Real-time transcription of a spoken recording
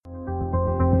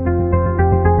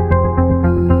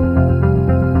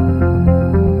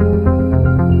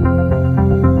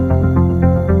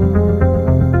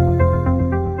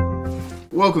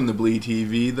Welcome to Bleed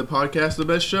TV, the podcast of the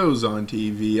best shows on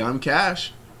TV. I'm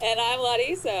Cash. And I'm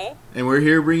Larissa. And we're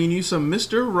here bringing you some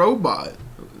Mr. Robot.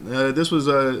 This was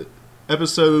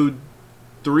episode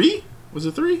 3? Was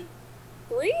it 3?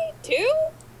 3? 2?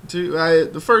 2.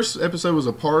 The first episode was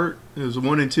a part. It was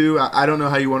 1 and 2. I don't know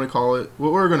how you want to call it.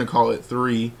 Well, we're going to call it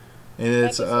 3. And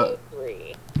it's episode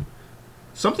 3.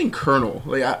 Something Colonel.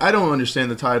 Like I don't understand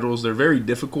the titles. They're very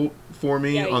difficult for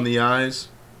me on the eyes.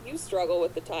 You struggle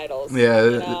with the titles.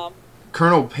 Yeah,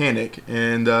 Colonel Panic.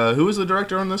 And who was the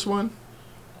director on this one?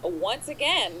 Once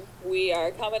again, we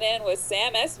are coming in with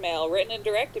Sam Esmail, written and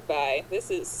directed by. This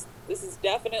is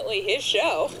definitely his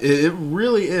show. It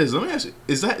really is. Let me ask you,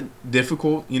 is that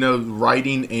difficult,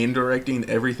 writing and directing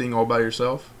everything all by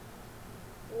yourself?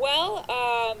 Well,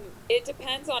 it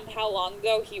depends on how long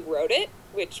ago he wrote it,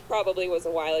 which probably was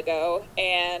a while ago.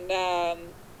 And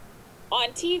on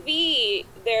TV,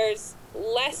 there's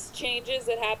less changes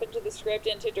that happen to the script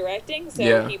and to directing,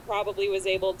 so he probably was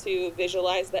able to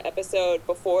visualize the episode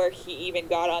before he even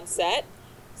got on set.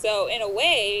 So in a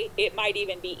way, it might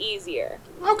even be easier.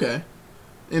 Okay.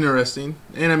 Interesting.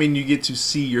 And I mean, you get to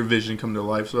see your vision come to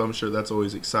life, so I'm sure that's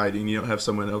always exciting. You don't have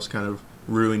someone else kind of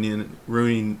ruining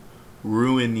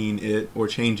it or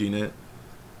changing it.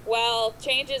 Well,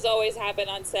 changes always happen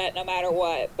on set no matter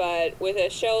what, but with a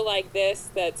show like this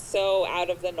that's so out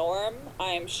of the norm,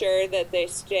 I'm sure that they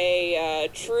stay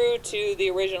true to the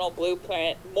original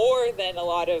blueprint more than a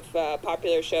lot of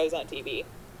popular shows on TV.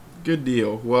 Good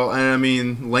deal. Well, and I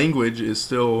mean, language is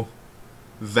still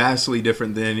vastly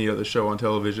different than any other show on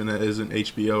television that isn't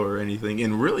HBO or anything,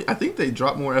 and really, I think they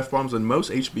drop more F-bombs than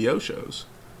most HBO shows.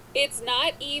 It's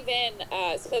not even,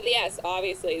 so yes,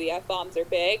 obviously the F-bombs are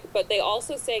big, but they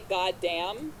also say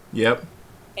goddamn. Yep.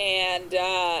 And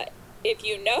if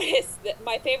you notice,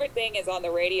 my favorite thing is on the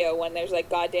radio when there's like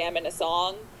goddamn in a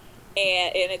song,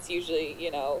 and it's usually,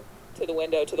 to the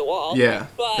window, to the wall. Yeah.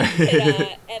 But,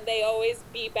 and they always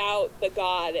beep out the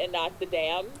god and not the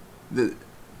damn.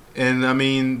 And I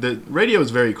mean, the radio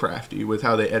is very crafty with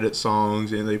how they edit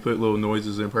songs, and they put little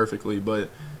noises in perfectly, but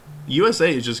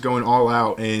USA is just going all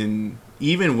out, and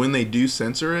even when they do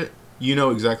censor it, you know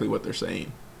exactly what they're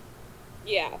saying.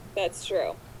 Yeah, that's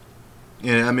true.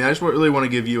 And I mean, I just really want to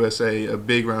give USA a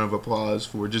big round of applause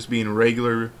for just being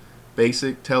regular,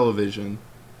 basic television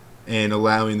and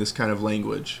allowing this kind of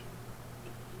language.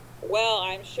 Well,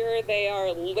 I'm sure they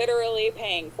are literally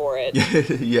paying for it.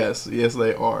 Yes,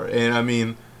 they are. And I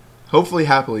mean, hopefully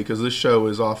happily, because this show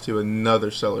is off to another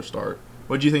stellar start.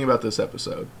 What do you think about this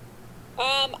episode?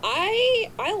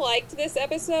 I liked this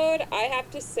episode. I have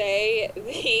to say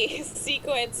the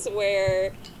sequence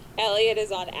where Elliot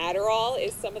is on Adderall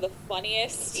is some of the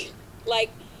funniest,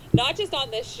 not just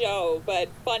on this show, but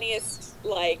funniest,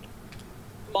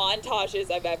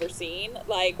 montages I've ever seen.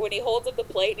 Like, when he holds up the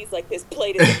plate and he's like, this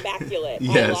plate is immaculate.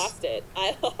 Yes.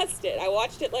 I lost it. I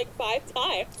watched it 5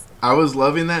 times. I was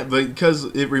loving that because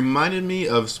it reminded me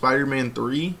of Spider-Man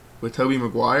 3 with Tobey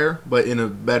Maguire, but in a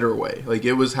better way. Like,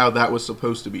 it was how that was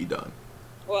supposed to be done.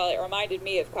 Well, it reminded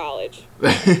me of college.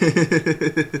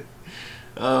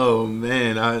 Oh,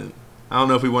 man. I don't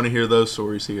know if we want to hear those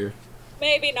stories here.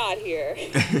 Maybe not here.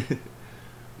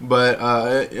 But,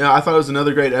 I thought it was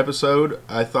another great episode.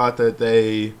 I thought that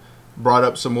they brought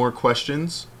up some more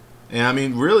questions. And, I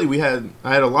mean, really,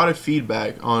 I had a lot of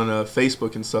feedback on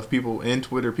Facebook and stuff, and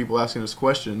Twitter, people asking us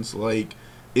questions like,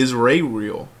 is Ray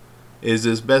real? Is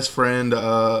his best friend,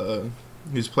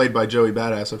 who's played by Joey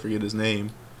Badass, I forget his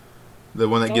name, the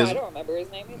one that I don't remember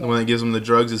his name either. The one that gives him the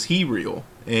drugs, is he real?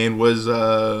 And was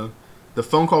the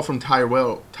phone call from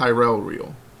Tyrell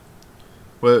real?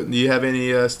 Well, do you have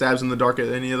any stabs in the dark at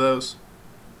any of those?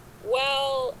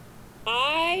 Well,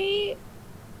 I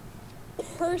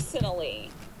personally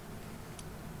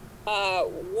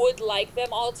would like them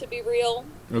all to be real.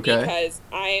 Okay. Because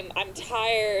I'm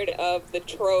tired of the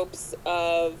tropes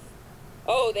of,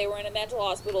 oh, they were in a mental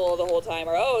hospital the whole time,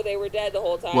 or oh, they were dead the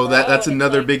whole time. Well, that's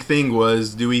another big thing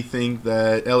was, do we think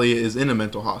that Elliot is in a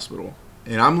mental hospital?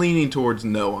 And I'm leaning towards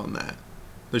no on that.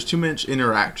 There's too much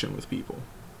interaction with people.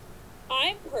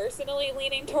 I'm personally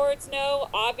leaning towards no.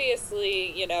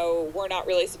 Obviously, we're not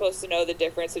really supposed to know the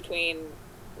difference between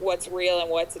what's real and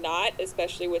what's not,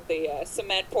 especially with the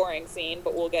cement pouring scene,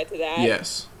 but we'll get to that.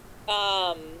 Yes.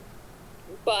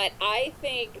 But I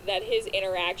think that his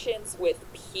interactions with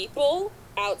people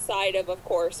outside of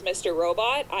course, Mr.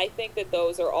 Robot, I think that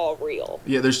those are all real.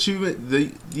 Yeah,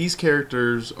 these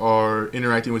characters are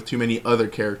interacting with too many other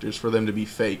characters for them to be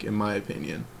fake, in my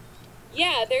opinion.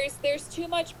 Yeah, there's too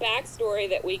much backstory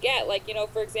that we get.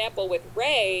 For example, with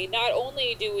Ray, not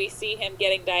only do we see him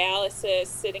getting dialysis,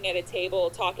 sitting at a table,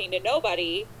 talking to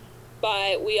nobody,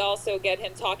 but we also get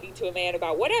him talking to a man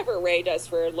about whatever Ray does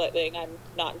for a living. I'm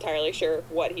not entirely sure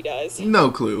what he does.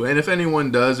 No clue. And if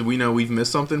anyone does, and we know we've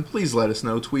missed something, please let us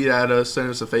know. Tweet at us, send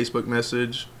us a Facebook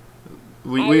message.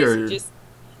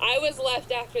 I was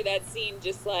left after that scene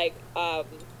just like,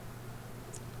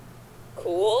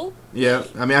 cool. Yeah,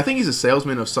 I mean, I think he's a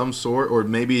salesman of some sort, or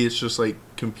maybe it's just like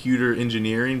computer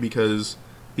engineering, because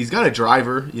he's got a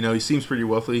driver. You know, he seems pretty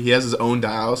wealthy. He has his own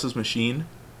dialysis machine,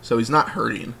 so he's not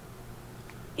hurting.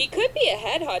 He could be a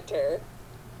headhunter.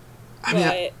 I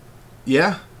mean,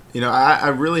 yeah. You know, I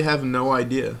really have no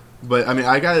idea. But, I mean,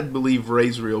 I gotta believe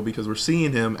Ray's real because we're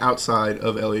seeing him outside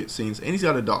of Elliot's scenes, and he's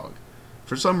got a dog.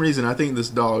 For some reason, I think this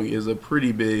dog is a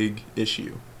pretty big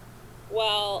issue.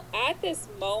 Well, at this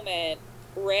moment,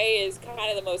 Ray is kind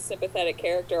of the most sympathetic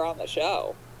character on the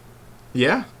show.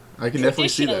 Yeah, I can definitely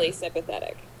see that. Traditionally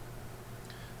sympathetic.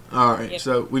 All right,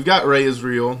 so we've got Ray is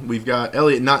real. We've got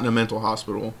Elliot not in a mental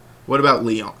hospital. What about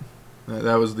Leon?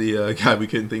 That was the guy we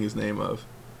couldn't think his name of.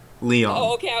 Leon.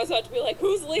 Oh, okay. I was about to be like,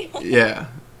 who's Leon? Yeah.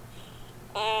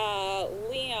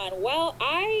 Leon. Well,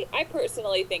 I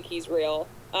personally think he's real.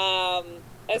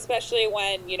 Especially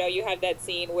when, you know, you have that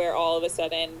scene where all of a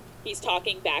sudden he's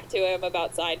talking back to him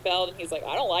about Seinfeld, and he's like,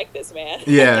 I don't like this man.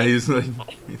 Yeah, he's like,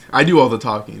 I do all the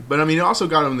talking. But, I mean, he also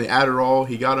got him the Adderall.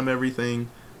 He got him everything.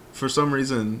 For some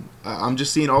reason, I'm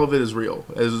just seeing all of it as real.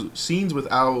 As scenes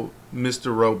without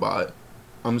Mr. Robot,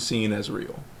 I'm seeing as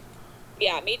real.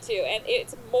 Yeah, me too. And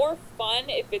it's more fun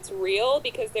if it's real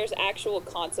because there's actual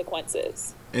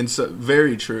consequences. And so,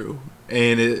 very true.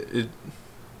 And it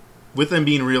with them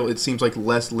being real, it seems like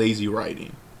less lazy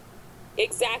writing.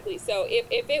 Exactly. So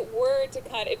if it were to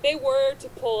if they were to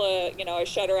pull a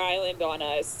Shutter Island on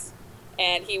us,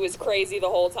 and he was crazy the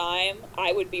whole time,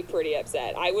 I would be pretty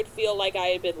upset. I would feel like I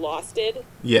had been losted.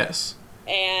 Yes.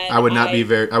 And I would not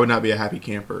be a happy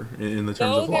camper in the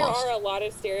terms of Lost. Though there are a lot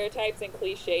of stereotypes and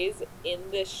cliches in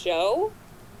this show,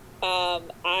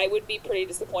 I would be pretty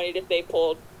disappointed if they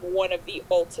pulled one of the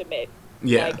ultimate,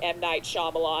 like M. Night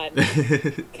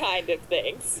Shyamalan kind of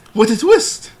things. What a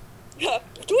twist!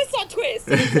 Twist on twist!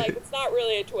 It's not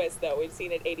really a twist, though. We've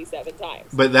seen it 87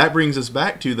 times. But that brings us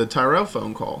back to the Tyrell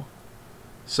phone call.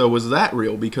 So was that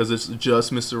real? Because it's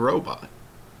just Mr. Robot.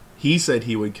 He said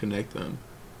he would connect them.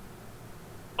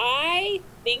 I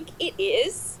think it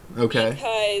is. Okay.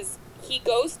 Because he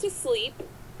goes to sleep,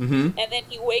 and then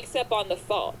he wakes up on the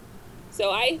phone.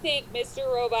 So I think Mr.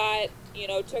 Robot,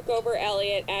 took over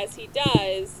Elliot as he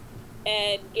does,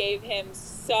 and gave him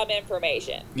some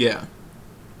information. Yeah.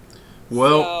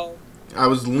 Well, I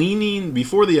was leaning,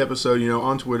 before the episode,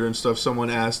 on Twitter and stuff, someone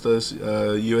asked us,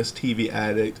 US TV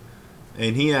Addict,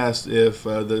 and he asked if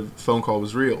the phone call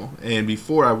was real. And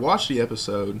before I watched the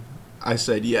episode, I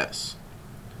said yes.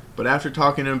 But after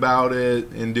talking about it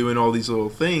and doing all these little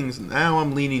things, now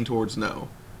I'm leaning towards no.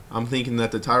 I'm thinking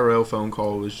that the Tyrell phone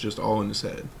call was just all in his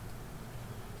head.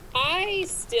 I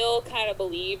still kind of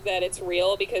believe that it's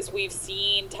real because we've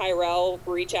seen Tyrell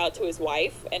reach out to his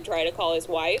wife and try to call his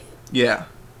wife. Yeah.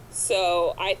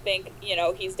 So I think,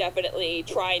 he's definitely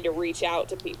trying to reach out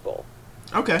to people.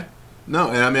 Okay. No,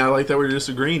 and I mean, I like that we're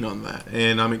disagreeing on that.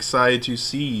 And I'm excited to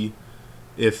see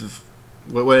if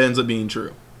what ends up being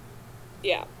true.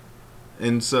 Yeah.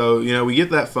 And so, we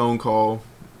get that phone call,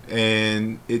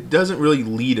 and it doesn't really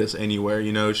lead us anywhere.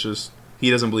 It's just he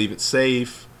doesn't believe it's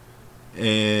safe,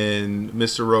 and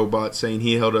Mr. Robot saying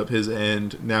he held up his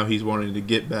end. Now he's wanting to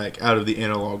get back out of the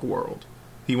analog world.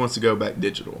 He wants to go back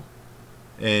digital.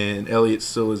 And Elliot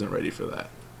still isn't ready for that.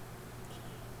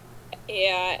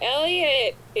 Yeah,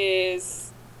 Elliot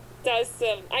does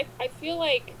some... I feel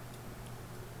like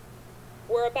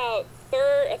we're about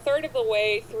a third of the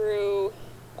way through...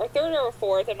 Or third or a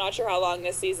fourth, I'm not sure how long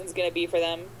this season's going to be for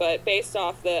them, but based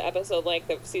off the episode length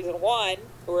of season 1,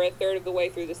 we're a third of the way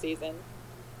through the season.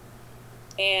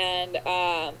 And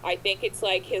I think it's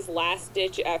like his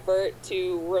last-ditch effort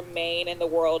to remain in the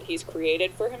world he's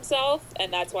created for himself,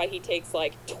 and that's why he takes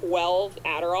like 12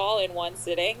 Adderall in one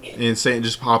sitting. And saying,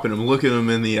 just popping him, looking him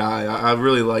in the eye. I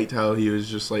really liked how he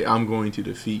was just like, I'm going to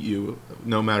defeat you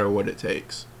no matter what it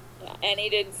takes. Yeah, and he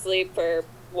didn't sleep for...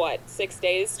 6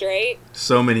 days straight?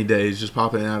 So many days, just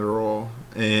popping Adderall,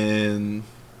 and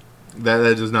that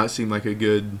does not seem like a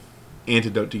good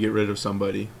antidote to get rid of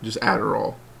somebody. Just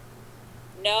Adderall.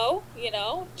 No,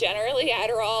 generally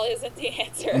Adderall isn't the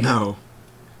answer. No.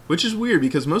 Which is weird,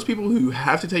 because most people who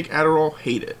have to take Adderall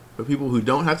hate it, but people who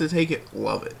don't have to take it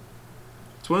love it.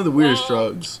 It's one of the weirdest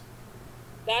drugs.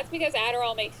 That's because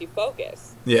Adderall makes you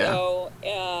focus. Yeah. So,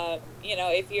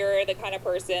 if you're the kind of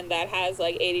person that has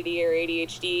like ADD or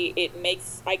ADHD, it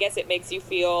makes you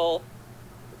feel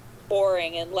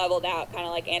boring and leveled out, kind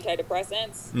of like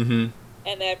antidepressants. Mm-hmm.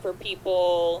 And then for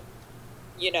people,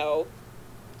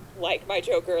 like my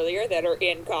joke earlier, that are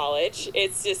in college,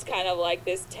 it's just kind of like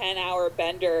this 10-hour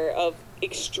bender of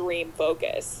extreme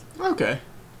focus. Okay.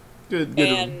 Good.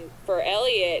 And for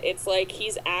Elliot, it's like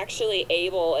he's actually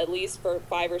able, at least for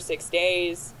 5 or 6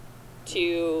 days,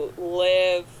 to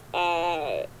live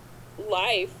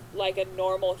life like a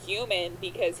normal human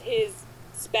because his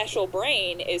special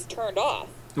brain is turned off.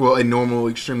 Well, a normal,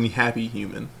 extremely happy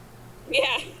human.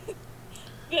 Yeah.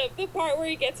 The part where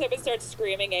he gets up and starts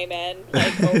screaming amen,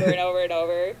 like, over and over and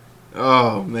over.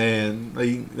 Oh, man.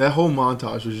 Like, that whole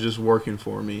montage was just working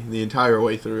for me the entire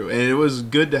way through. And it was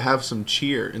good to have some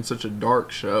cheer in such a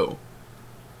dark show.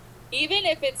 Even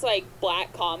if it's, like,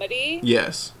 black comedy.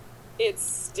 Yes.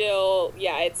 It's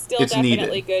it's definitely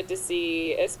needed. Good to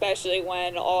see, especially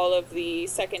when all of the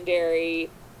secondary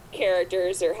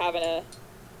characters are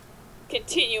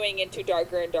continuing into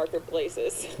darker and darker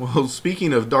places. Well,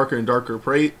 speaking of darker and darker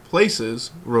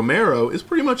places, Romero is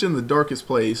pretty much in the darkest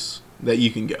place that you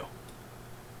can go.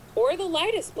 Or the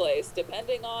lightest place,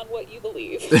 depending on what you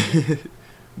believe.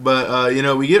 But,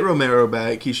 we get Romero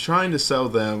back. He's trying to sell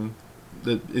them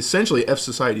essentially F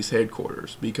Society's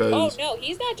headquarters because... Oh, no,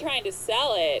 he's not trying to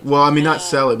sell it. Well, I mean, not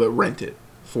sell it, but rent it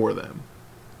for them.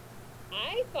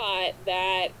 I thought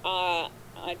that,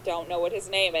 I don't know what his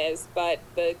name is, but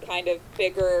the kind of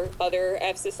bigger other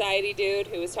F Society dude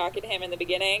who was talking to him in the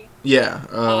beginning. Yeah.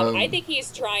 I think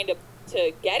he's trying to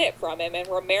get it from him, and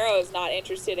Romero is not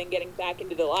interested in getting back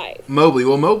into the life. Mobley.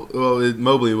 Well,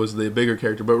 Mobley was the bigger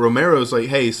character, but Romero's like,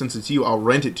 hey, since it's you, I'll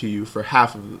rent it to you for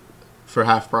half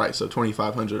price, so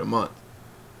 $2,500 a month.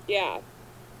 Yeah.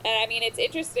 And I mean, it's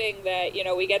interesting that,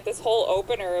 we get this whole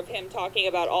opener of him talking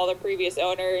about all the previous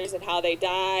owners and how they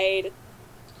died,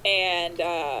 and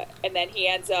then he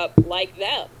ends up like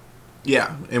them.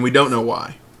 Yeah, and we don't know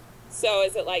why. So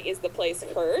is the place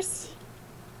cursed?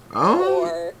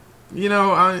 Or...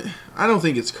 I don't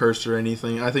think it's cursed or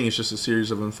anything. I think it's just a series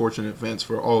of unfortunate events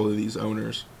for all of these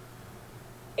owners.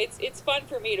 It's fun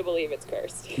for me to believe it's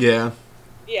cursed. Yeah.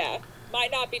 Yeah.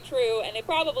 Might not be true, and it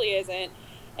probably isn't.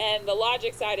 And the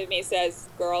logic side of me says,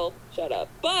 girl, shut up.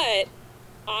 But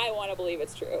I want to believe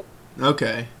it's true.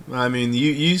 Okay. I mean,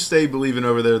 you stay believing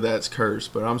over there that's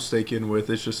cursed, but I'm sticking with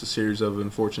it's just a series of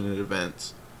unfortunate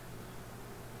events.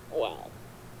 Well.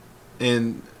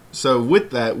 And... so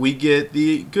with that, we get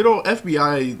the good old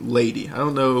FBI lady. I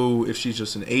don't know if she's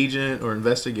just an agent or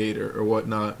investigator or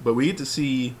whatnot, but we get to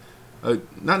see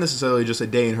not necessarily just a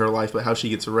day in her life, but how she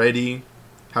gets ready,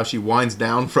 how she winds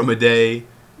down from a day,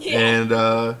 and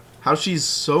how she's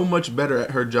so much better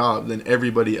at her job than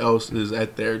everybody else is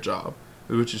at their job,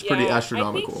 which is pretty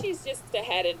astronomical. I think she's just a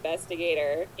head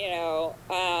investigator,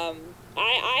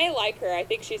 I like her. I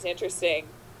think she's interesting.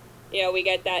 We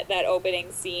get that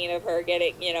opening scene of her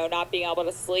getting, not being able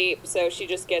to sleep, so she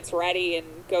just gets ready and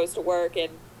goes to work.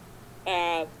 And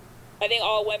I think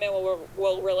all women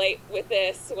will relate with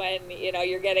this when,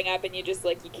 you're getting up and you just,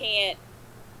 you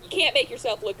can't make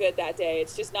yourself look good that day.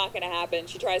 It's just not going to happen.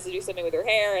 She tries to do something with her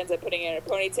hair, ends up putting it in a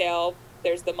ponytail.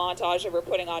 There's the montage of her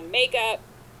putting on makeup,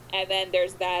 and then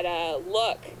there's that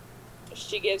look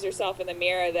she gives herself in the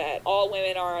mirror that all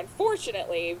women are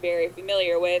unfortunately very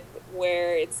familiar with,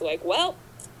 where it's like, well,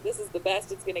 this is the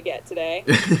best it's going to get today.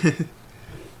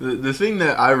 The thing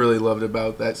that I really loved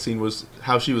about that scene was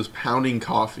how she was pounding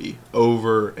coffee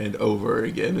over and over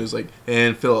again. It was like,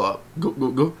 and fill up, go, go,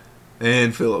 go,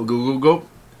 and fill up, go, go, go.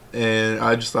 And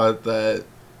I just thought that,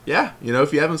 yeah,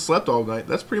 if you haven't slept all night,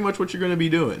 that's pretty much what you're going to be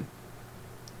doing.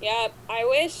 Yeah, I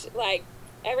wish,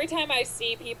 every time I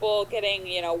see people getting,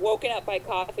 woken up by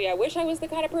coffee, I wish I was the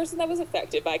kind of person that was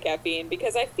affected by caffeine,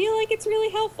 because I feel like it's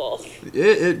really helpful.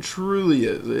 It truly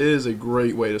is. It is a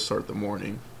great way to start the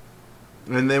morning.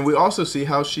 And then we also see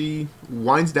how she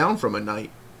winds down from a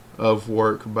night of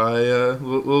work by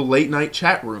little late night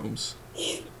chat rooms.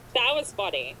 That was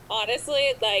funny.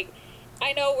 Honestly,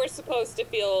 I know we're supposed to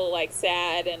feel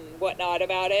sad and whatnot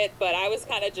about it, but I was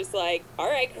kind of just like, all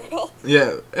right, girl.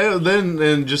 Yeah, and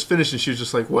then just finishing, she was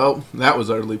just like, well, that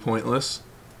was utterly pointless.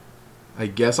 I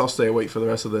guess I'll stay awake for the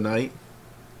rest of the night.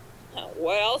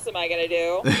 What else am I going to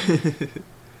do?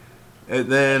 And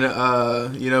then,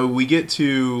 we get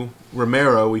to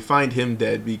Romero. We find him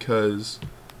dead because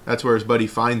that's where his buddy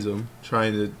finds him,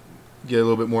 trying to get a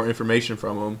little bit more information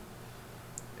from him.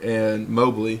 And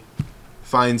Mobley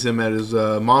finds him at his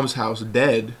mom's house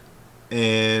dead,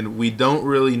 and we don't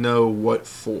really know what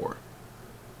for.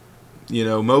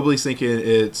 Mobley's thinking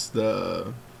it's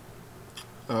the...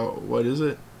 what is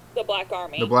it? The Black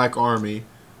Army. The Black Army.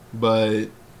 But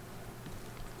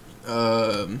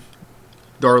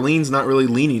Darlene's not really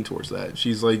leaning towards that.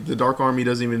 She's like, the Dark Army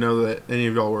doesn't even know that any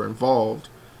of y'all were involved,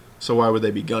 so why would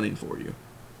they be gunning for you?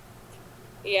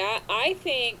 Yeah, I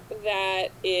think that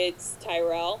it's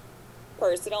Tyrell,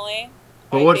 personally.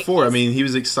 But I what think for? I he's- mean, he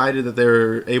was excited that they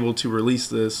were able to release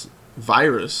this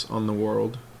virus on the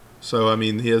world. So, I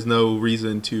mean, he has no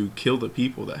reason to kill the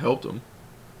people that helped him.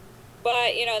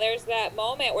 But, you know, there's that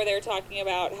moment where they're talking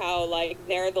about how, like,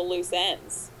 they're the loose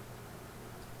ends.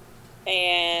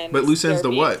 And But loose ends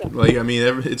they're to being what? Like, I mean,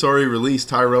 it's already released.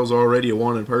 Tyrell's already a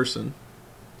wanted person.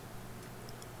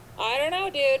 I don't know,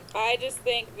 dude. I just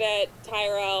think that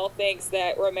Tyrell thinks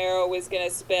that Romero was going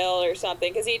to spill or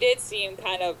something, because he did seem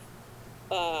kind of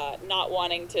not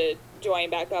wanting to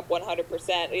join back up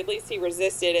 100%. At least he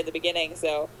resisted in the beginning,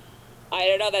 so I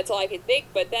don't know. That's all I could think.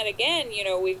 But then again, you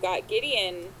know, we've got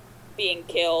Gideon being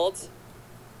killed,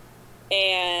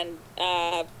 and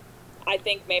I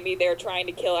think maybe they're trying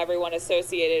to kill everyone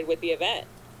associated with the event.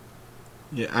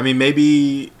 Yeah, I mean,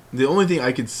 maybe the only thing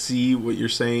I could see what you're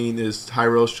saying is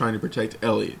Tyrell's trying to protect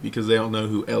Elliot because they don't know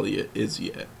who Elliot is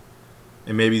yet.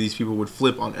 And maybe these people would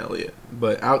flip on Elliot.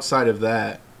 But outside of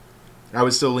that, I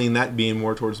would still lean that being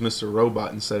more towards Mr.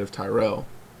 Robot instead of Tyrell.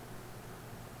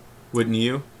 Wouldn't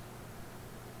you?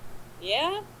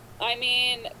 Yeah, I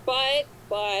mean, but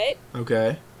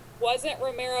Okay. wasn't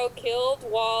Romero killed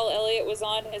while Elliot was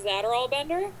on his Adderall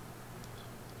bender?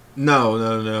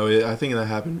 No. I think that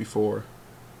happened before.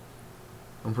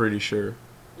 I'm pretty sure.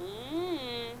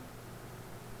 I'm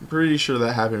pretty sure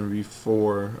that happened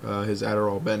before his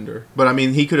Adderall bender. But, I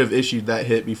mean, he could have issued that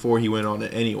hit before he went on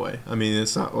it anyway. I mean,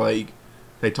 it's not like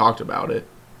they talked about it.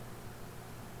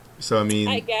 So, I mean...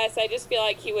 I guess. I just feel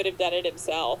like he would have done it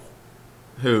himself.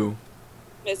 Who?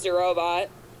 Mr. Robot.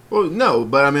 Well, no,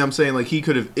 but, I mean, I'm saying, like, he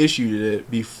could have issued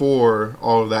it before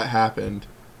all of that happened.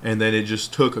 And then it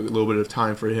just took a little bit of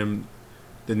time for him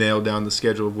to nail down the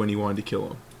schedule of when he wanted to kill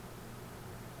him.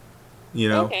 You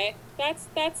know? Okay.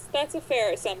 That's a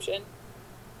fair assumption.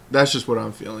 That's just what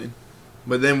I'm feeling.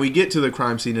 But then we get to the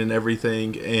crime scene and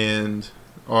everything, and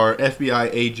our FBI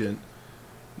agent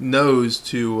knows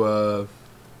to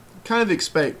kind of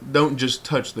expect, don't just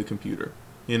touch the computer.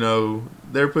 You know,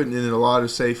 they're putting in a lot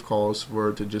of safe calls for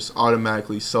it to just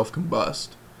automatically self-combust.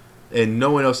 And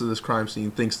no one else at this crime scene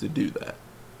thinks to do that.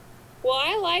 Well,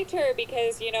 I liked her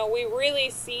because, you know, we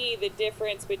really see the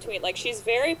difference between, like, she's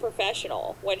very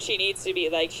professional when she needs to be.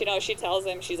 Like, you know, she tells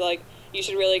him, she's like, you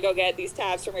should really go get these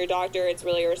tabs from your doctor. It's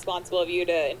really irresponsible of you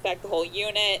to infect the whole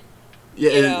unit. Yeah,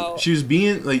 You and know. she was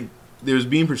being, like, there was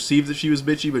being perceived that she was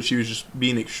bitchy, but she was just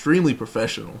being extremely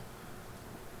professional.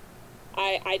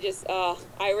 I just,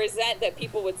 I resent that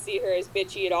people would see her as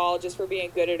bitchy at all just for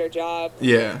being good at her job.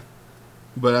 Yeah.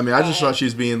 But, I mean, I just But- thought she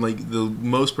was being, like, the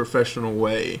most professional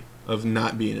way of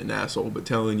not being an asshole, but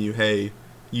telling you, hey,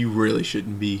 you really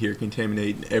shouldn't be here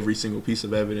contaminating every single piece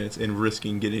of evidence and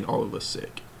risking getting all of us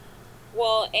sick.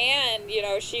 Well, and, you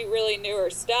know, she really knew her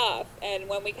stuff. And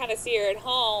when we kind of see her at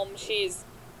home, she's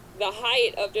the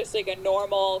height of just like a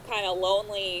normal, kind of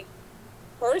lonely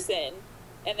person.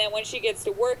 And then when she gets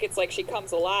to work, it's like she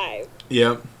comes alive.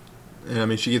 Yep. And, I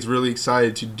mean, she gets really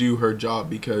excited to do her job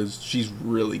because she's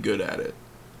really good at it.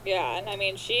 Yeah, and I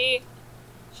mean, she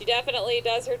definitely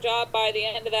does her job by the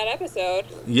end of that episode.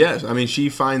 Yes, I mean, she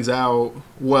finds out,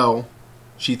 well,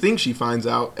 she thinks she finds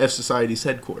out F Society's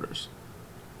headquarters.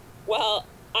 Well,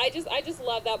 I just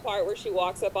love that part where she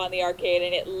walks up on the arcade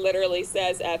and it literally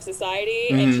says F Society,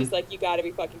 and Mhm. she's like, "You got to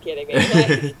be fucking kidding me!"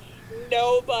 Like,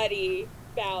 nobody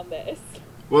found this.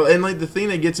 Well, and, like, the thing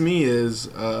that gets me is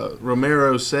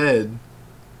Romero said,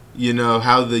 you know,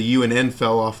 how the UNN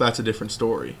fell off, that's a different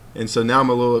story. And so now I'm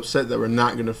a little upset that we're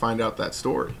not going to find out that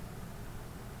story.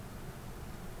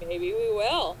 Maybe we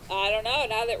will. I don't know.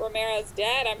 Now that Romero's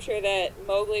dead, I'm sure that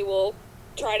Mowgli will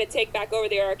try to take back over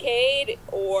the arcade,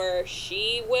 or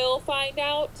she will find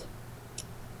out.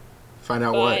 Find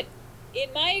out But what?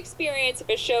 in my experience, if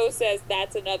a show says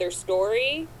that's another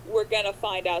story, we're going to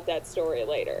find out that story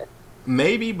later.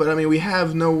 Maybe, but I mean, we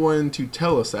have no one to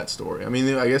tell us that story. I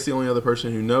mean, I guess the only other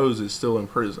person who knows is still in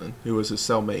prison, who was his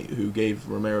cellmate who gave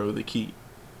Romero the key.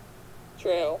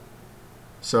 True.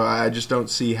 So I just don't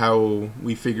see how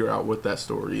we figure out what that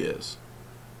story is.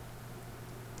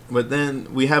 But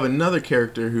then we have another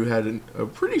character who had a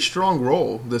pretty strong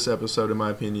role this episode, in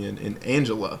my opinion, in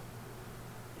Angela.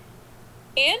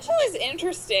 Angela's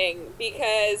interesting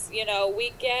because, you know,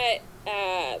 we get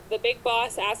the big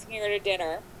boss asking her to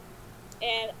dinner.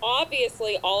 And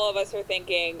obviously all of us are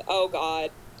thinking, oh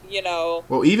God, you know.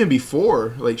 Well, even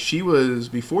before, like,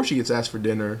 before she gets asked for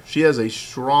dinner, she has a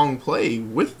strong play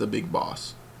with the big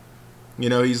boss. You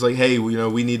know, he's like, hey, you know,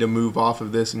 we need to move off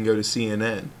of this and go to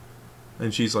CNN.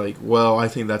 And she's like, well, I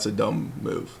think that's a dumb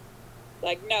move.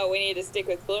 Like, no, we need to stick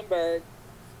with Bloomberg.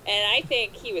 And I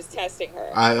think he was testing her.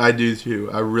 I do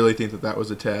too. I really think that was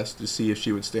a test to see if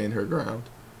she would stand her ground.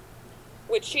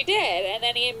 Which she did. And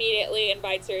then he immediately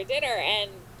invites her to dinner.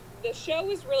 And the show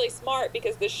was really smart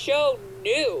because the show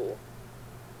knew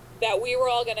that we were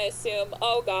all going to assume,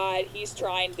 oh, God, he's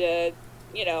trying to,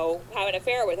 have an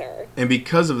affair with her. And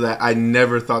because of that, I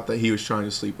never thought that he was trying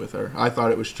to sleep with her. I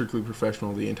thought it was strictly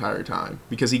professional the entire time.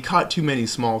 Because he caught too many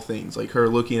small things, like her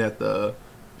looking at the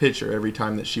picture every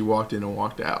time that she walked in and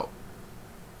walked out.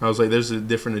 I was like, there's a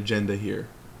different agenda here.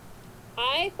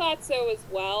 I thought so as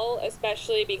well,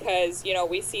 especially because,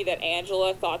 we see that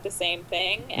Angela thought the same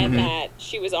thing and that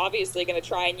she was obviously going to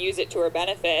try and use it to her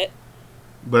benefit.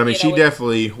 But, I mean, she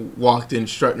definitely walked in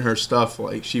strutting her stuff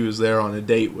like she was there on a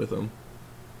date with him.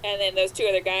 And then those two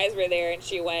other guys were there, and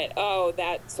she went, oh,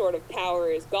 that sort of power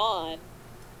is gone.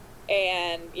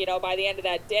 And, by the end of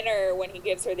that dinner, when he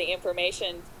gives her the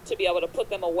information to be able to put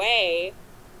them away,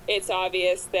 it's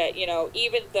obvious that,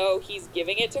 even though he's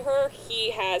giving it to her,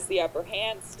 he has the upper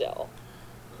hand still.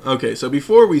 Okay, so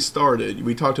before we started,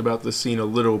 we talked about this scene a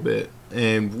little bit,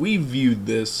 and we viewed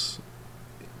this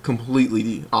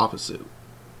completely opposite.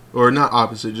 Or not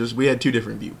opposite, just we had two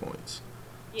different viewpoints.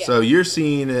 Yeah. So you're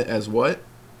seeing it as what?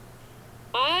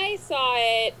 I saw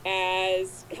it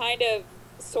as kind of,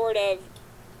 sort of,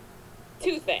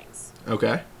 two things.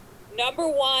 Okay. Number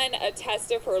one, a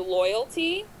test of her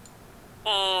loyalty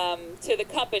to the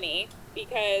company,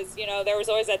 because, there was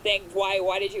always that thing,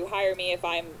 why did you hire me if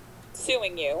I'm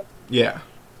suing you? Yeah.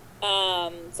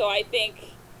 So I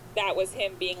think that was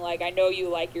him being like, I know you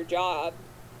like your job.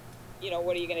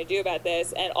 What are you going to do about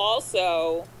this? And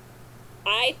also,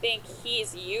 I think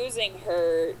he's using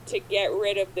her to get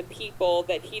rid of the people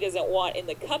that he doesn't want in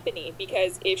the company,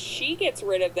 because if she gets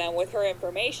rid of them with her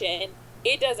information,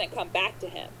 it doesn't come back to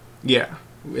him. Yeah,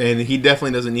 and he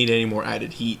definitely doesn't need any more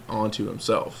added heat onto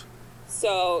himself.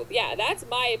 So, yeah, that's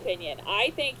my opinion.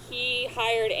 I think he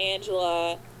hired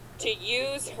Angela to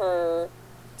use her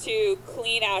to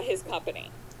clean out his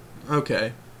company.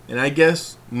 Okay, and I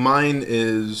guess mine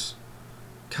is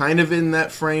kind of in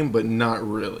that frame, but not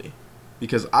really.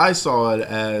 Because I saw it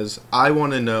as, I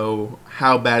want to know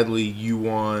how badly you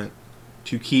want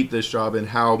to keep this job and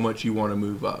how much you want to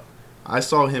move up. I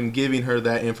saw him giving her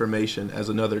that information as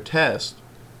another test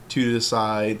to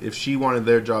decide if she wanted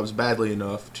their jobs badly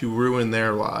enough to ruin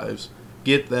their lives,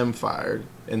 get them fired,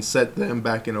 and set them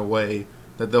back in a way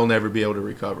that they'll never be able to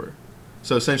recover.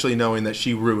 So essentially knowing that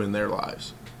she ruined their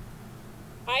lives.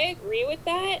 I agree with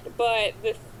that, but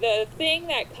the thing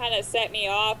that kind of set me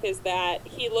off is that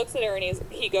he looks at her and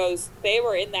he goes, they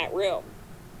were in that room.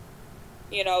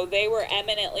 They were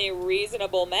eminently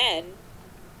reasonable men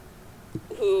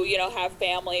who, have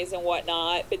families and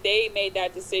whatnot, but they made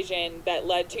that decision that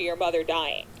led to your mother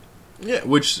dying. Yeah,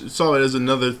 which saw it as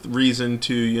another reason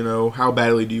to, how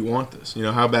badly do you want this?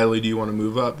 How badly do you want to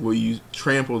move up? Will you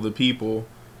trample the people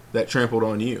that trampled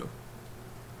on you?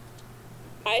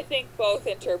 I think both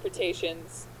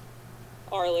interpretations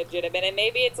are legitimate, and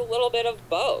maybe it's a little bit of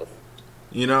both.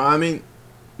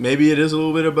 Maybe it is a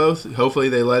little bit of both. Hopefully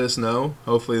they let us know.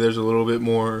 Hopefully there's a little bit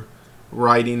more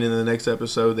writing in the next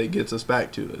episode that gets us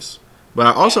back to this. But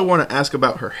I also want to ask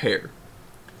about her hair.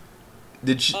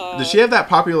 Does she have that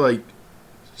popular,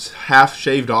 half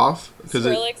shaved off?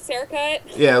 Skrillex haircut?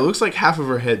 Yeah, it looks like half of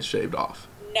her head's shaved off.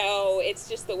 No, it's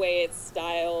just the way it's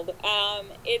styled.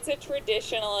 It's a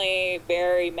traditionally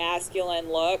very masculine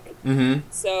look. Mm-hmm.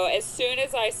 So as soon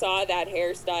as I saw that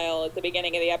hairstyle at the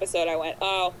beginning of the episode, I went,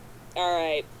 oh, all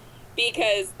right.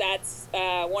 Because that's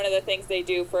one of the things they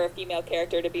do for a female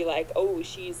character, to be like, oh,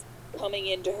 she's coming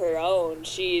into her own.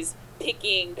 She's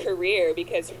picking career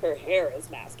because her hair is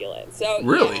masculine. So,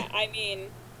 really? Yeah,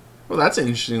 well, that's an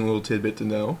interesting little tidbit to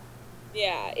know.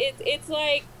 Yeah, it's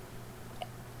like,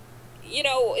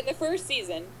 in the first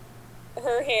season,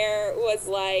 her hair was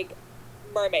like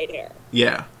mermaid hair.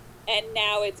 Yeah. And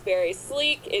now it's very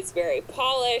sleek. It's very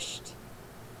polished.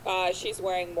 She's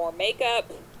wearing more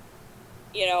makeup.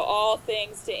 All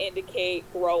things to indicate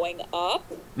growing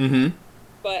up. Mm-hmm.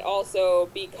 But also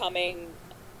becoming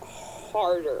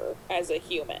harder as a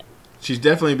human. She's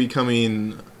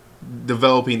definitely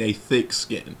developing a thick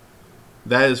skin.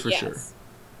 That is for sure.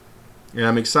 And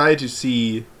I'm excited to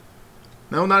see...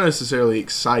 No, not necessarily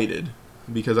excited,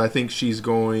 because I think she's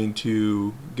going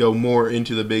to go more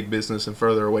into the big business and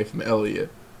further away from Elliot,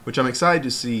 which I'm excited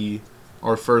to see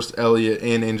our first Elliot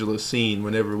and Angela scene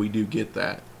whenever we do get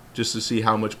that, just to see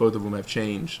how much both of them have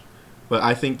changed. But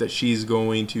I think that she's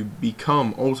going to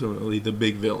become, ultimately, the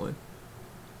big villain.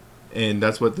 And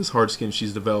that's what this hard skin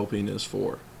she's developing is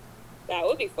for. That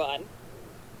would be fun.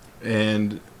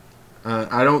 And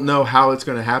I don't know how it's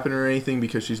going to happen or anything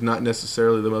because she's not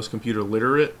necessarily the most computer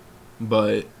literate,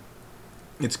 but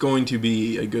it's going to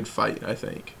be a good fight, I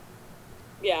think.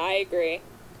 Yeah, I agree.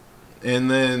 And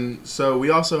then, so we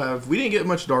didn't get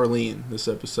much Darlene this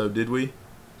episode, did we?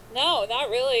 No, not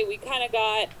really. We kind of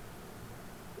got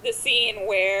the scene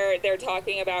where they're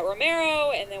talking about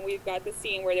Romero, and then we've got the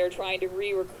scene where they're trying to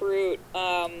re-recruit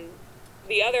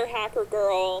the other hacker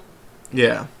girl.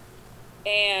 Yeah.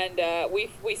 And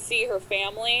we see her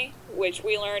family, which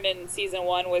we learned in season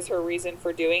 1 was her reason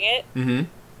for doing it. Mm-hmm.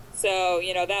 So,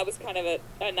 that was kind of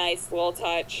a nice little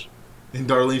touch. And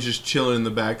Darlene's just chilling in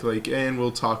the back like, and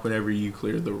we'll talk whenever you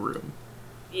clear the room.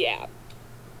 Yeah.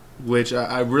 Which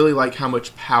I really like how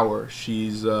much power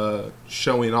she's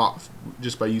showing off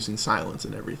just by using silence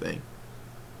and everything.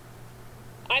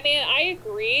 I mean, I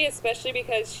agree, especially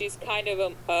because she's kind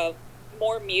of a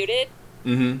more muted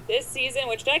this season,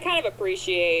 which I kind of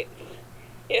appreciate,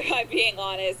 if I'm being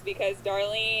honest, because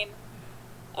Darlene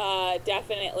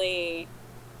definitely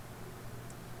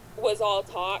was all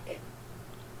talk.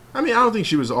 I mean, I don't think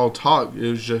she was all talk. It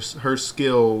was just her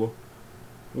skill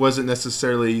wasn't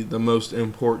necessarily the most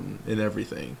important in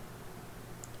everything.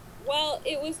 Well,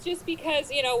 it was just because,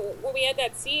 when we had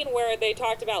that scene where they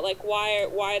talked about, like,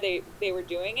 why they were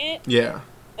doing it. Yeah.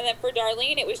 And then for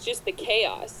Darlene, it was just the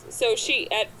chaos. So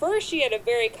at first she had a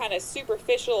very kind of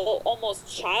superficial, almost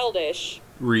childish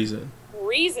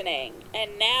reasoning.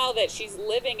 And now that she's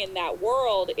living in that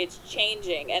world, it's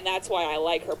changing. And that's why I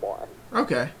like her more.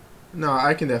 Okay. No,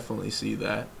 I can definitely see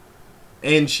that.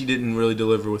 And she didn't really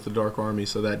deliver with the Dark Army,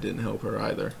 so that didn't help her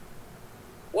either.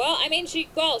 Well, I mean, she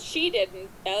didn't.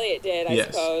 Elliot did, I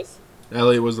suppose.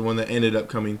 Elliot was the one that ended up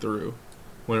coming through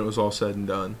when it was all said and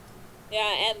done.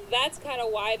 Yeah, and that's kind of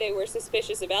why they were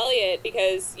suspicious of Elliot,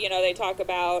 because, they talk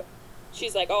about,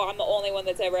 she's like, oh, I'm the only one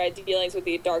that's ever had dealings with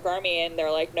the Dark Army, and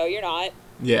they're like, no, you're not.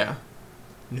 Yeah.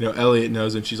 Elliot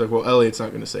knows, and she's like, well, Elliot's not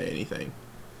going to say anything.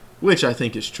 Which I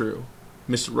think is true.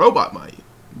 Mr. Robot might,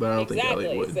 but I don't think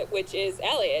Elliot would. Which is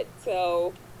Elliot,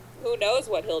 so who knows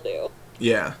what he'll do.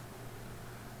 Yeah.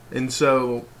 And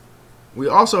so, we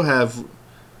also have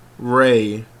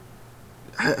Ray.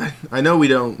 I know we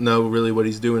don't know really what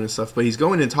he's doing and stuff, but he's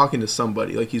going and talking to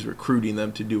somebody, like he's recruiting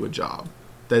them to do a job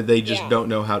that they just don't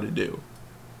know how to do.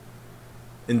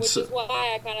 Which is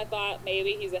why I kind of thought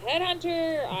maybe he's a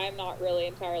headhunter. I'm not really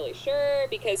entirely sure,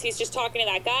 because he's just talking to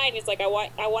that guy and he's like, I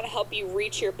want to help you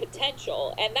reach your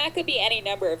potential. And that could be any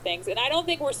number of things. And I don't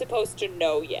think we're supposed to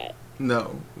know yet.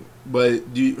 No.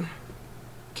 But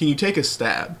can you take a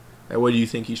stab at what do you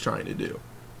think he's trying to do?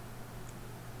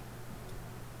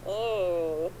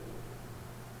 Oh.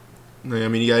 I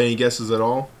mean, you got any guesses at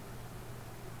all?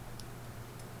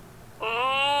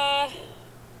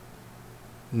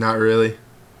 Not really.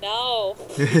 No.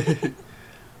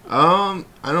 I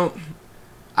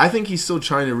think he's still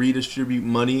trying to redistribute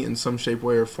money in some shape,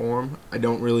 way, or form. I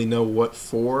don't really know what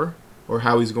for or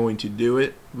how he's going to do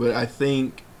it, but I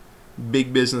think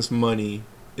big business money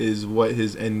is what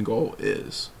his end goal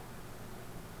is.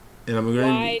 And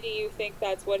why do you think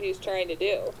that's what he's trying to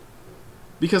do?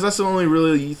 Because that's the only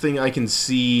really thing I can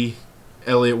see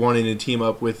Elliot wanting to team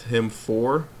up with him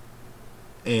for.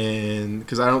 And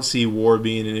because I don't see war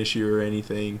being an issue or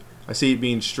anything. I see it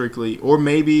being strictly, or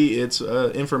maybe it's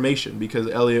information, because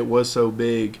Elliot was so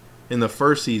big in the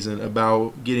first season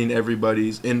about getting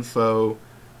everybody's info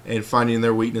and finding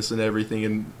their weakness and everything,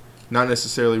 and not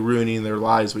necessarily ruining their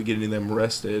lives, but getting them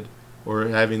arrested or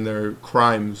having their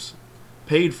crimes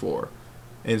paid for.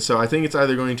 And so I think it's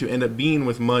either going to end up being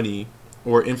with money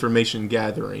or information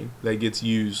gathering that gets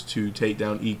used to take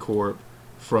down E-Corp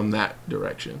from that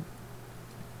direction.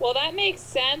 Well, that makes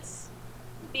sense,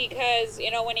 because,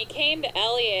 when he came to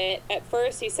Elliot, at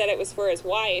first he said it was for his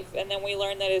wife, and then we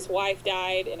learned that his wife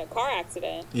died in a car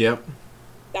accident. Yep.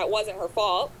 That wasn't her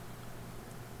fault.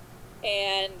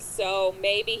 And so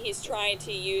maybe he's trying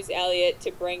to use Elliot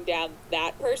to bring down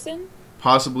that person.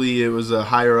 Possibly it was a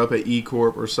higher up at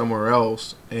E-Corp or somewhere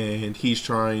else, and he's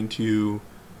trying to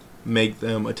make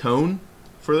them atone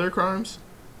for their crimes.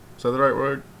 Is that the right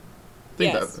word? I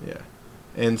think yes. Yeah.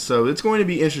 And so it's going to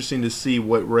be interesting to see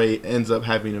what Ray ends up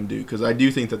having him do, because I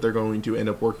do think that they're going to end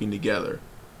up working together.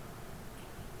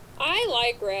 I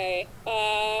like Ray.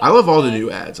 I love all the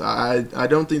new ads. I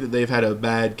don't think that they've had a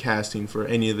bad casting for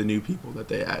any of the new people that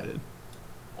they added.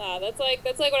 That's like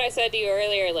what I said to you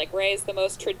earlier. Like, Ray's the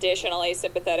most traditionally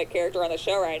sympathetic character on the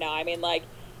show right now. I mean, like,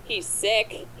 he's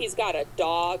sick. He's got a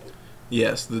dog.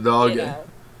 Yes, the dog.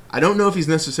 I don't know if he's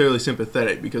necessarily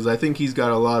sympathetic, because I think he's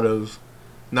got a lot of,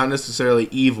 not necessarily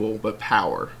evil, but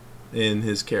power in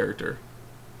his character.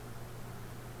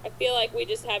 I feel like we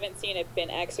just haven't seen it been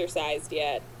exercised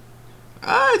yet.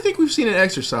 I think we've seen it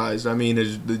exercised. I mean,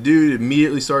 the dude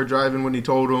immediately started driving when he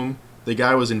told him. The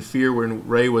guy was in fear when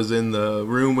Ray was in the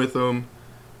room with him.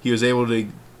 He was able to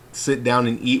sit down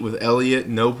and eat with Elliot,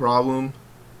 no problem.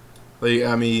 Like,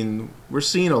 I mean, we're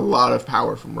seeing a lot of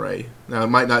power from Ray. Now, it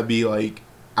might not be, like,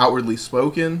 outwardly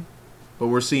spoken, but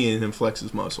we're seeing him flex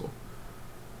his muscle.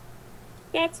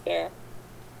 That's fair.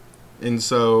 And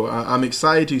so I'm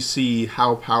excited to see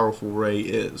how powerful Ray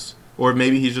is. Or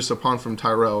maybe he's just a pawn from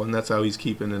Tyrell, and that's how he's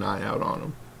keeping an eye out on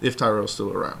him, if Tyrell's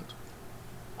still around.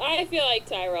 I feel like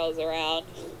Tyrell's around.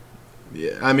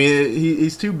 Yeah, I mean,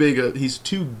 he's too big. He's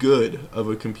too good of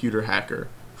a computer hacker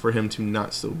for him to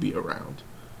not still be around.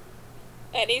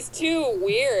 And he's too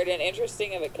weird and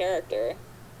interesting of a character.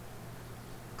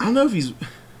 I don't know if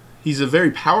he's a very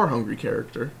power hungry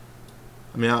character.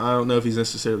 I mean, I don't know if he's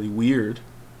necessarily weird.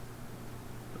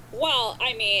 Well,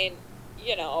 I mean,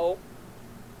 you know,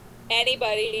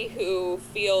 anybody who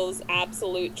feels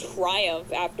absolute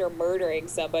triumph after murdering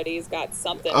somebody's got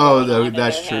something.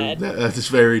 That's true. That's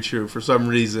very true. For some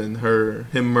reason,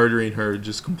 him murdering her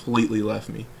just completely left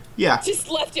me. Yeah. Just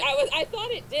left you. I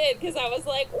thought it did because I was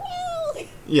like, well.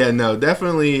 Yeah, no,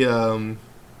 definitely a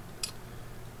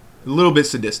little bit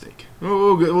sadistic.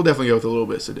 We'll definitely go with a little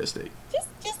bit sadistic.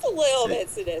 Just a little bit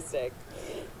sadistic.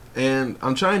 And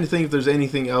I'm trying to think if there's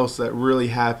anything else that really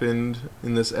happened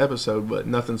in this episode, but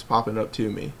nothing's popping up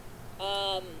to me.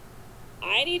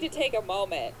 I need to take a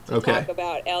moment to talk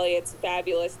about Elliot's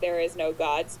fabulous "There is no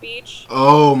God" speech.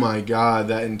 Oh my God,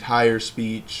 that entire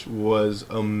speech was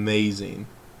amazing.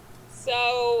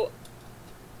 So,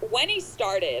 when he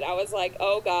started, I was like,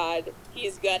 oh God,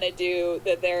 he's gonna do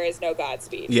the "There is no God"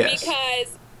 speech. Yes.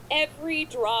 Because every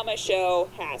drama show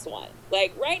has one.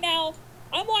 Like, right now,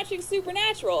 I'm watching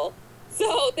Supernatural,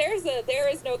 so there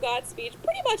is no God speech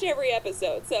pretty much every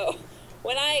episode. So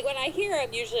when I hear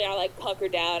him, usually I like hunker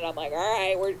down and I'm like, all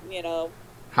right,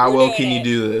 how well can you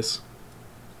do this?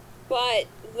 But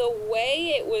the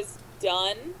way it was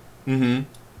done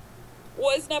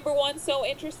was, number one, so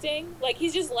interesting. Like,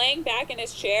 he's just laying back in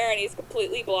his chair and he's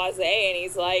completely blasé and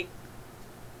he's like,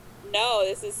 no,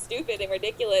 this is stupid and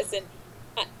ridiculous. And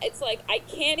it's like I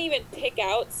can't even pick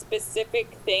out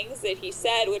specific things that he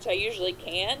said, which I usually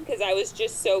can, because I was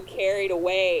just so carried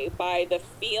away by the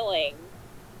feeling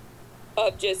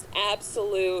of just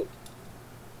absolute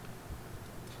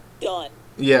done.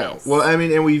 Yeah, well, I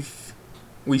mean, and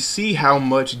we see how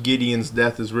much Gideon's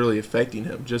death is really affecting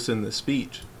him just in the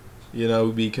speech,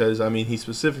 because I mean he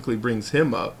specifically brings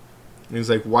him up, and he's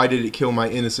like, why did it kill my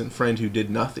innocent friend who did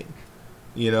nothing?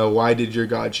 Why did your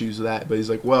God choose that? But he's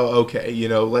like, well, okay,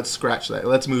 let's scratch that.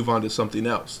 Let's move on to something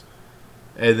else.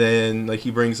 And then, like,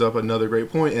 he brings up another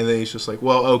great point, and then he's just like,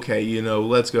 well, okay,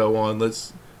 let's go on.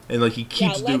 And, like, he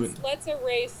keeps doing. Let's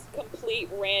erase complete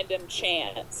random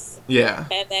chance. Yeah.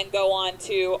 And then go on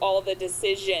to all the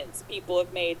decisions people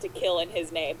have made to kill in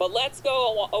his name. But let's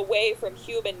go away from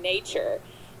human nature.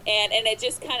 And it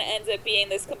just kind of ends up being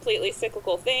this completely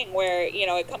cyclical thing where,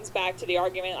 it comes back to the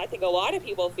argument I think a lot of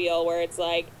people feel, where it's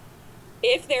like,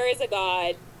 if there is a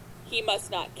God, he must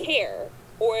not care,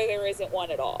 or there isn't one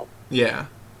at all. Yeah.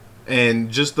 And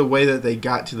just the way that they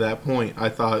got to that point, I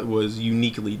thought was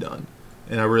uniquely done.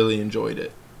 And I really enjoyed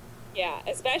it. Yeah,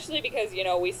 especially because,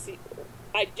 we see,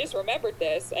 I just remembered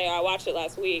this, I watched it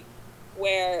last week,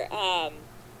 where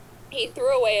he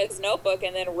threw away his notebook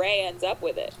and then Ray ends up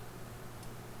with it.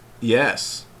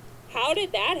 Yes. How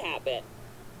did that happen?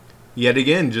 Yet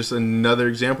again, just another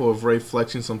example of Ray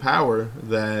flexing some power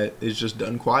that is just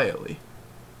done quietly.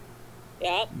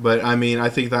 Yeah. But, I mean, I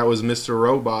think that was Mr.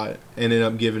 Robot ended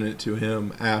up giving it to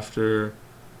him after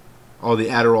all the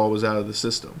Adderall was out of the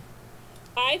system.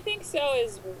 I think so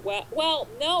as well. Well,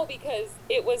 no, because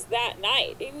it was that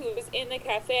night. He was in the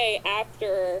cafe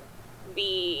after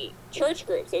the church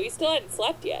group, so he still hadn't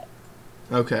slept yet.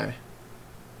 Okay.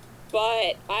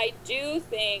 But I do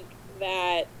think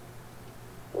that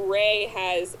Ray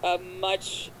has a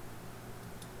much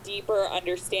deeper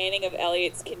understanding of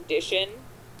Elliot's condition.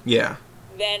 Yeah.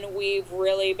 Than we've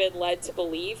really been led to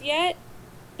believe yet,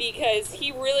 because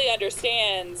he really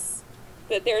understands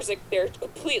that there's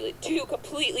two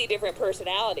completely different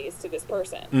personalities to this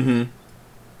person. Mm-hmm.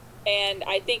 And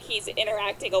I think he's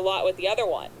interacting a lot with the other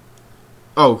one.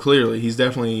 Oh, clearly. He's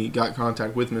definitely got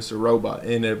contact with Mr. Robot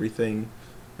and everything,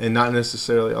 and not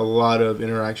necessarily a lot of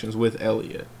interactions with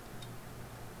Elliot.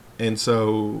 And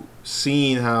so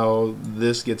seeing how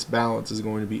this gets balanced is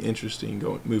going to be interesting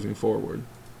moving forward.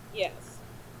 Yes.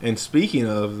 And speaking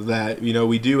of that,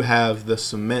 we do have the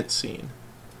cement scene.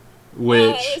 Oh, it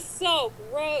which was so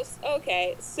gross.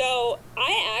 Okay, so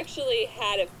I actually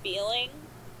had a feeling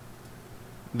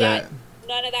that that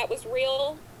none of that was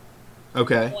real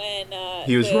okay, when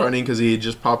he was the running because he had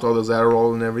just popped all those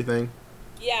Adderall and everything.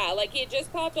 yeah, like he had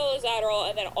just popped all his Adderall,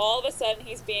 and then all of a sudden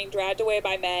he's being dragged away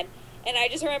by men. And I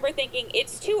just remember thinking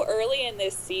it's too early in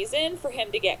this season for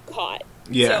him to get caught.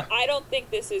 So Yeah, I don't think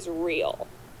this is real.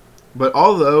 but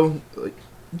although like,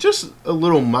 just a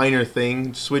little minor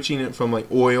thing, switching it from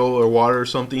like oil or water or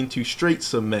something to straight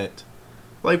cement.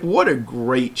 Like, what a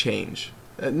great change.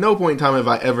 At no point in time have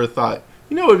I ever thought,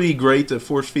 you know, it would be great to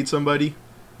force feed somebody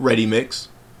Ready Mix.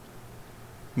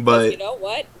 Because you But know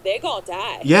what? They gonna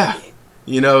die. yeah,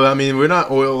 you know, I mean, we're not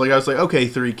oil. Like I was like, okay,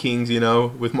 Three Kings, you know,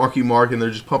 with Marky Mark, and they're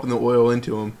just pumping the oil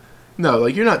into him. No,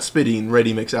 like you're not spitting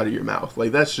Ready Mix out of your mouth.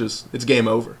 Like that's just it's game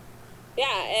over. Yeah,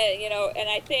 and and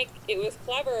I think it was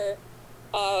clever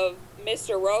of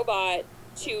Mr. Robot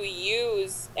to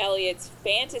use Elliot's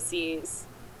fantasies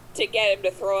to get him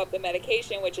to throw up the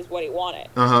medication, which is what he wanted.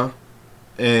 Uh huh.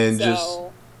 And just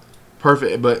So,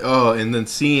 perfect. But oh, and then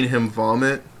seeing him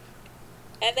vomit.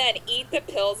 and then eat the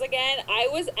pills again. I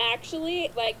was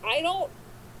actually like, I don't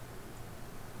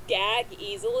gag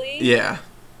easily, Yeah,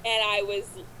 and I was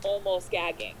almost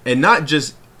gagging. and not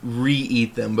just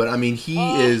re-eat them, but I mean he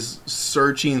Oh. is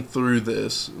searching through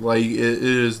this like it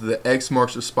is the X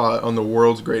marks the spot on the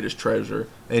world's greatest treasure,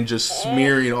 and just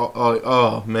smearing all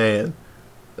oh man,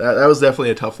 that was definitely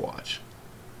a tough watch.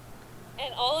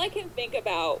 And all I can think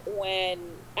about when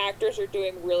actors are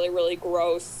doing really, really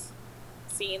gross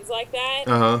scenes like that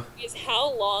Uh-huh. is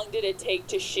how long did it take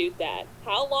to shoot that?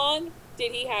 How long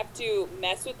did he have to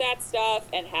mess with that stuff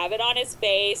and have it on his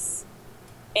face?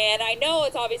 And I know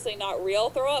it's obviously not real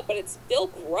throw up, but it's still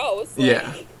gross. Like,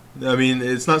 Yeah, I mean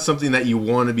it's not something that you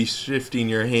want to be shifting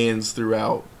your hands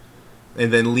throughout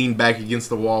and then lean back against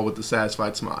the wall with a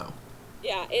satisfied smile.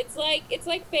 yeah, it's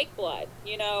like fake blood.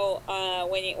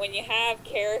 When you have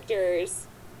characters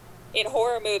in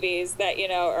horror movies that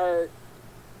are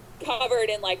covered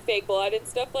in like fake blood and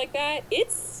stuff like that,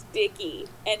 it's sticky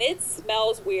and it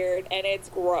smells weird and it's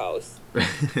gross.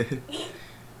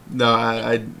 No,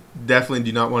 I definitely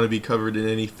do not want to be covered in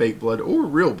any fake blood or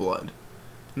real blood.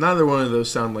 Neither one of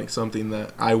those sound like something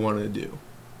that I want to do.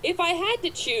 If I had to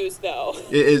choose, though,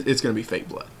 It's going to be fake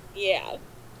blood yeah,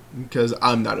 because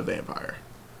I'm not a vampire.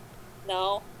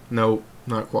 no, Nope,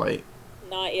 not quite.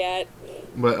 not yet.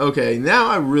 But okay, now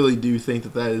I really do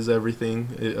think that is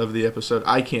everything of the episode.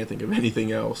 I can't think of anything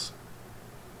else.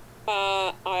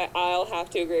 I'll have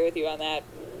to agree with you on that.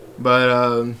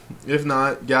 But if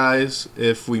not, guys,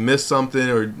 if we missed something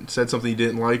or said something you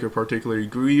didn't like or particularly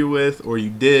agree with, or you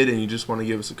did and you just want to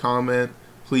give us a comment,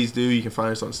 please do. You can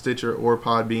find us on Stitcher or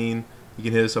Podbean. You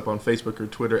can hit us up on Facebook or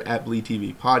Twitter at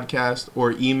BleedTV Podcast,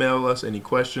 or email us any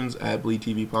questions at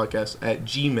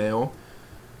BleedTVPodcast@gmail.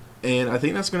 And I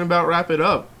think that's going to about wrap it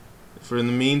up. For in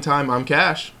the meantime, I'm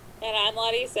Cash. And I'm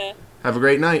Larissa. Have a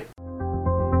great night.